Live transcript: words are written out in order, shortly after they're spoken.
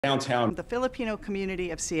Downtown. The Filipino community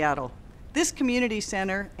of Seattle. This community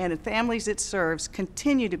center and the families it serves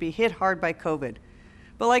continue to be hit hard by COVID.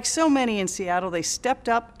 But like so many in Seattle, they stepped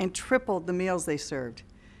up and tripled the meals they served.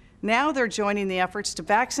 Now they're joining the efforts to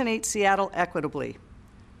vaccinate Seattle equitably.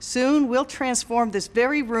 Soon, we'll transform this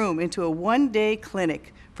very room into a one-day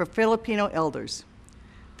clinic for Filipino elders.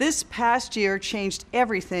 This past year changed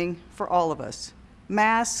everything for all of us.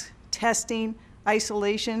 Masks, testing,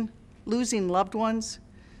 isolation, losing loved ones,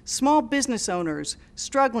 small business owners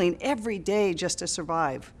struggling every day just to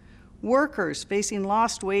survive, workers facing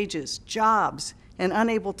lost wages, jobs, and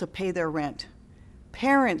unable to pay their rent,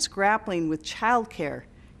 parents grappling with childcare,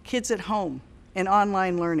 kids at home, and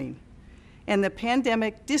online learning. And the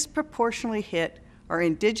pandemic disproportionately hit our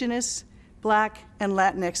Indigenous, Black, and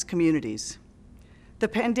Latinx communities. The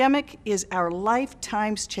pandemic is our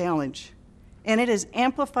lifetime's challenge, and it has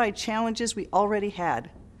amplified challenges we already had: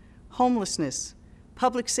 homelessness,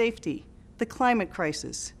 public safety, the climate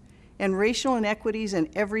crisis, and racial inequities in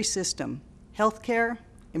every system: healthcare,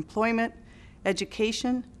 employment,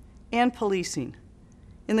 education, and policing.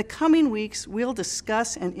 In the coming weeks, we'll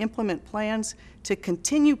discuss and implement plans to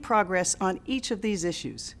continue progress on each of these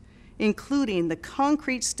issues, including the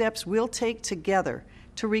concrete steps we'll take together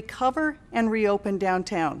to recover and reopen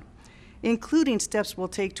downtown, including steps we'll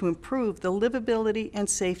take to improve the livability and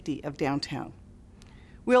safety of downtown.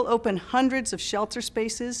 We'll open hundreds of shelter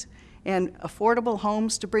spaces and affordable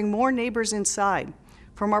homes to bring more neighbors inside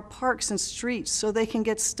from our parks and streets so they can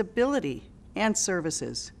get stability and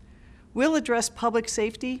services. We'll address public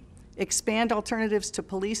safety, expand alternatives to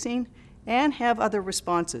policing, and have other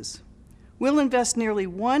responses. We'll invest nearly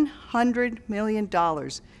 $100 million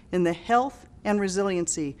in the health and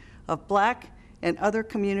resiliency of Black and other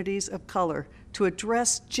communities of color to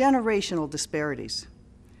address generational disparities.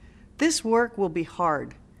 This work will be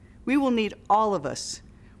hard. We will need all of us.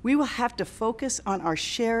 We will have to focus on our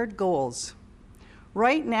shared goals.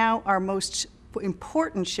 Right now, our most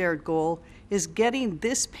important shared goal is getting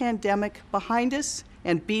this pandemic behind us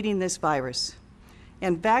and beating this virus.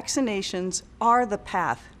 And vaccinations are the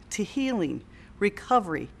path to healing,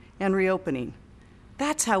 recovery, and reopening.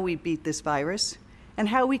 That's how we beat this virus, and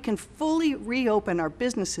how we can fully reopen our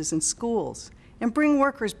businesses and schools and bring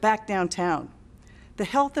workers back downtown. The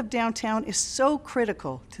health of downtown is so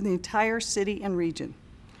critical to the entire city and region.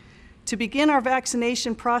 To begin our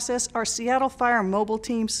vaccination process, our Seattle Fire mobile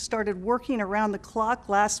teams started working around the clock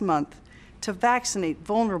last month to vaccinate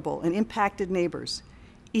vulnerable and impacted neighbors,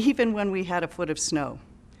 even when we had a foot of snow.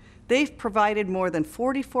 They've provided more than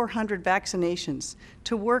 4,400 vaccinations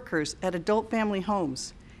to workers at adult family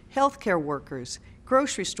homes, healthcare workers,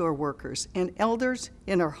 grocery store workers, and elders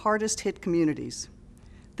in our hardest hit communities.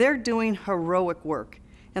 They're doing heroic work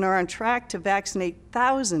and are on track to vaccinate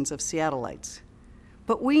thousands of Seattleites.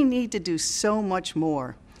 But we need to do so much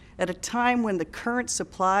more at a time when the current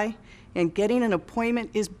supply and getting an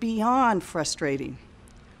appointment is beyond frustrating.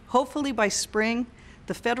 Hopefully by spring,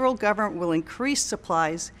 the federal government will increase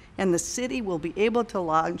supplies and the city will be able to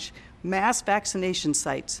launch mass vaccination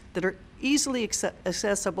sites that are easily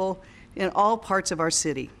accessible in all parts of our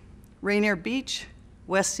city: Rainier Beach,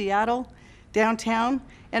 West Seattle, downtown,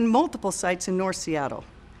 and multiple sites in North Seattle.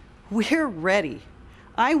 We're ready.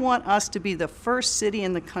 I want us to be the first city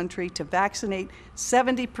in the country to vaccinate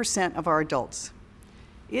 70% of our adults.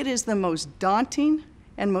 It is the most daunting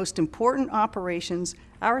and most important operations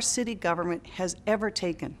our city government has ever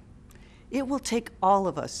taken. It will take all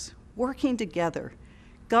of us working together: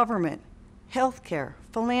 government, healthcare,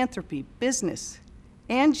 philanthropy, business,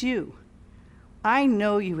 and you. I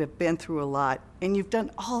know you have been through a lot and you've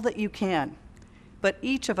done all that you can, but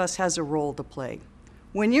each of us has a role to play.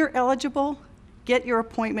 When you're eligible, get your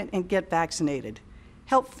appointment and get vaccinated.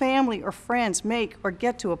 Help family or friends make or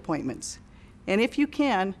get to appointments. And if you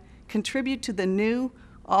can, contribute to the new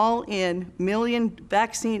all-in Million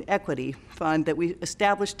Vaccine Equity Fund that we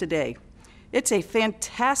established today. It's a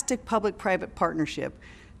fantastic public-private partnership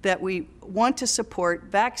that we want to support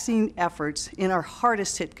vaccine efforts in our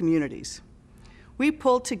hardest hit communities. We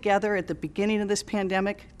pulled together at the beginning of this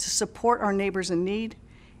pandemic to support our neighbors in need,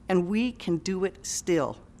 and we can do it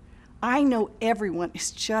still. I know everyone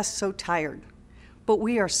is just so tired, but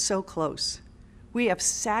we are so close. We have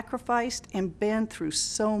sacrificed and been through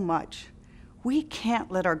so much. We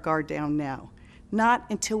can't let our guard down now, not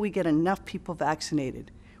until we get enough people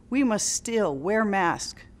vaccinated. We must still wear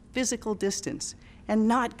masks, physical distance, and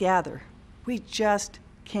not gather. We just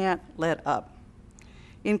can't let up.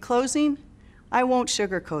 In closing, I won't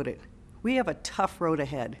sugarcoat it. We have a tough road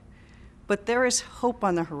ahead, but there is hope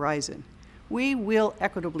on the horizon. We will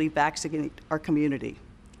equitably vaccinate our community.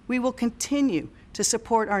 We will continue to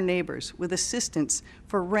support our neighbors with assistance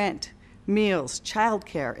for rent, meals,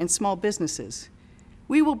 childcare, and small businesses.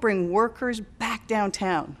 We will bring workers back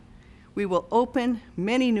downtown. We will open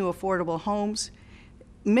many new affordable homes,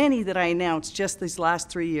 many that I announced just these last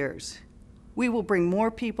 3 years. We will bring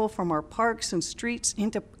more people from our parks and streets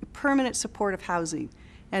into permanent supportive housing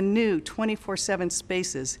and new 24/7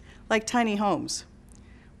 spaces like tiny homes.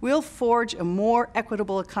 We'll forge a more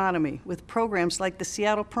equitable economy with programs like the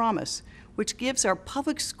Seattle Promise, which gives our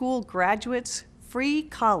public school graduates free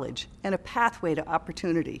college and a pathway to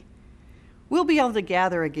opportunity. We'll be able to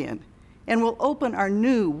gather again, and we'll open our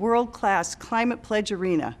new world-class Climate Pledge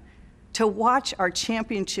Arena to watch our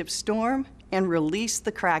championship storm and release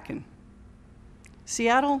the Kraken.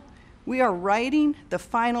 Seattle, we are writing the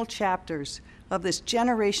final chapters of this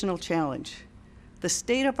generational challenge. The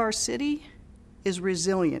state of our city is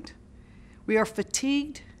resilient. We are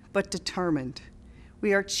fatigued but determined.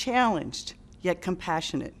 We are challenged yet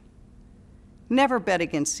compassionate. Never bet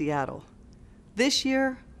against Seattle. This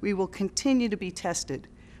year, we will continue to be tested,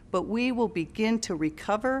 but we will begin to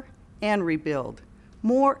recover and rebuild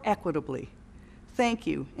more equitably. Thank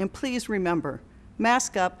you, and please remember,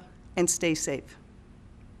 mask up and stay safe.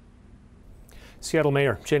 Seattle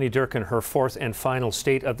Mayor Jenny Durkan, her fourth and final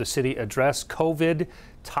State of the City address. COVID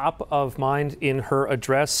top of mind in her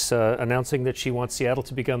address, announcing that she wants Seattle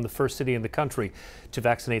to become the first city in the country to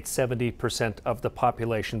vaccinate 70% of the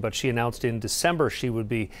population. But she announced in December she would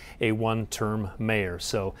be a one-term mayor.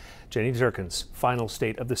 So Jenny Durkan's final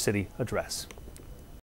State of the City address.